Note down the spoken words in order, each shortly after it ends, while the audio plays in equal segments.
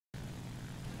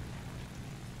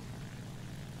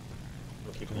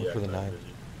We'll keep Going the for the 9. busy.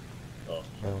 Oh,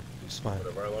 No, he's fine.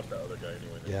 whatever. I lost that other guy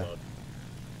anyway. In the Yeah. cloud.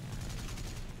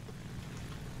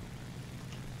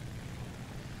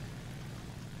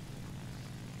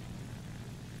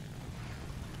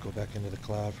 Go back into the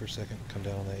cloud for a second. Come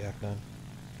down on that Yak 9.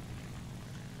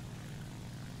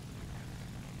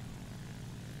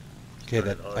 Okay,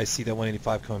 that I see that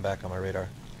 185 coming back on my radar.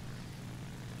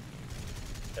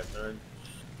 F9.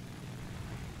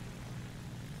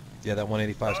 Yeah, that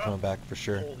 185 is coming back for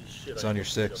sure. Holy shit, It's I on your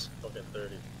almost hit 6. a fucking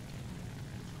 30.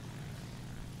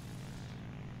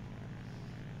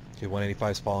 Okay,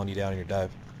 185 is following you down in your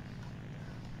dive.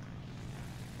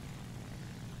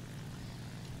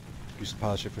 Use some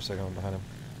pilot shift for a second. I'm behind him.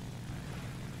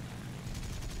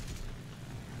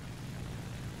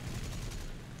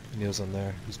 Neil's in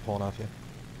there. He's pulling off you.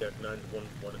 F9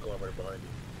 one kilometer behind you.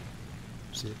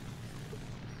 See it?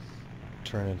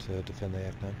 Turn in to defend the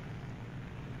Yak 9.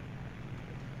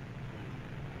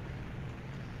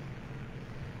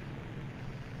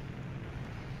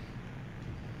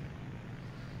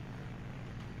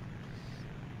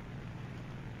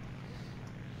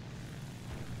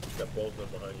 Got both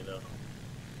of them behind you now.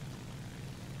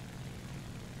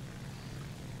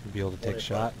 You'll be able to take a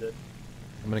shot. Dead.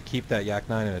 I'm going to keep that Yak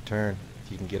 9 in a turn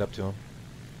if you can get up to him.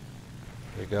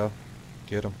 There you go.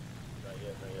 Get him. Not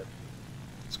yet, not yet.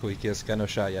 It's cool. He's got no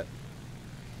shot yet.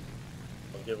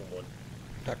 I'll give him one.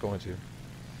 Not going to.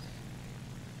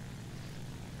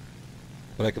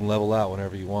 But I can level out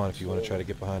whenever you want if you want to try to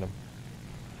get behind him.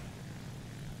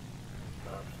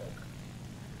 Ah, fuck.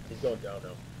 He's going down now.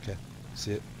 Okay.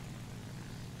 See it?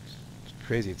 It's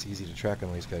crazy. It's easy to track him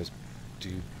when these guys do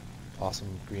awesome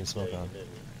green smoke Yeah, on.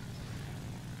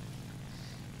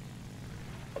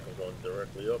 I'm going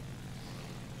directly up.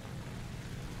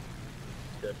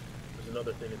 Dead. There's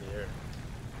another thing in the air.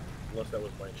 Unless that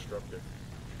was my instructor.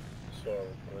 Saw a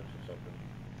glimpse of something.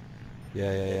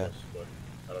 Yeah. Almost, but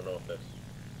I don't know if that's...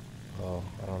 Oh,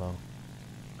 I don't know.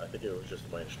 I think it was just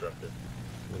my instructor.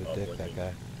 What a Oh, dick, that blinking. guy.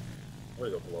 I'm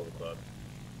gonna go below the cloud.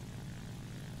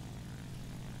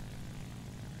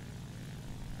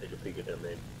 Take a peek at him,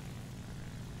 mate.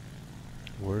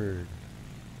 Word.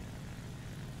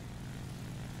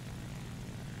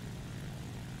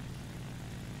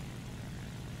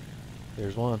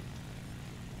 There's one.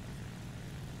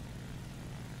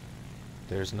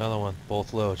 There's another one.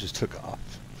 Both low. Just took off.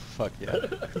 Fuck yeah.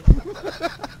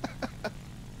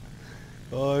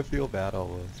 Oh, I feel bad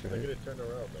almost, I'm right? gonna turn around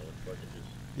though and fucking just...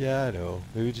 Yeah, I know.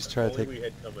 Maybe just try to Only take... we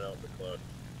had coming out in the cloud.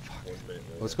 Fuck. 1 minute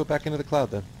later. Let's go back into the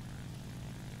cloud then.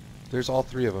 There's all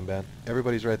 3 of them, Ben.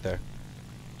 Everybody's right there.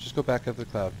 Just go back up the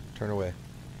cloud. Turn away.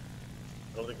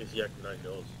 I don't think his Yak 9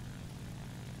 knows.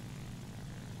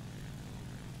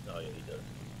 Oh yeah, he does.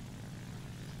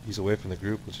 He's away from the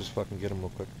group. Let's just fucking get him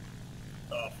real quick.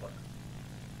 Oh fuck.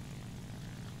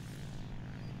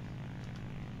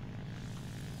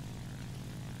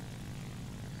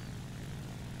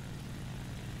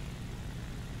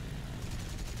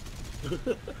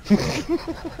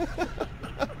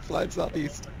 Flying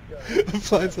southeast. Oh I'm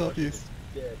flying southeast.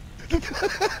 Dead. So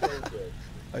dead.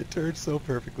 I turned so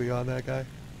perfectly on that guy.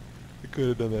 I could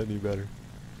have done that any better.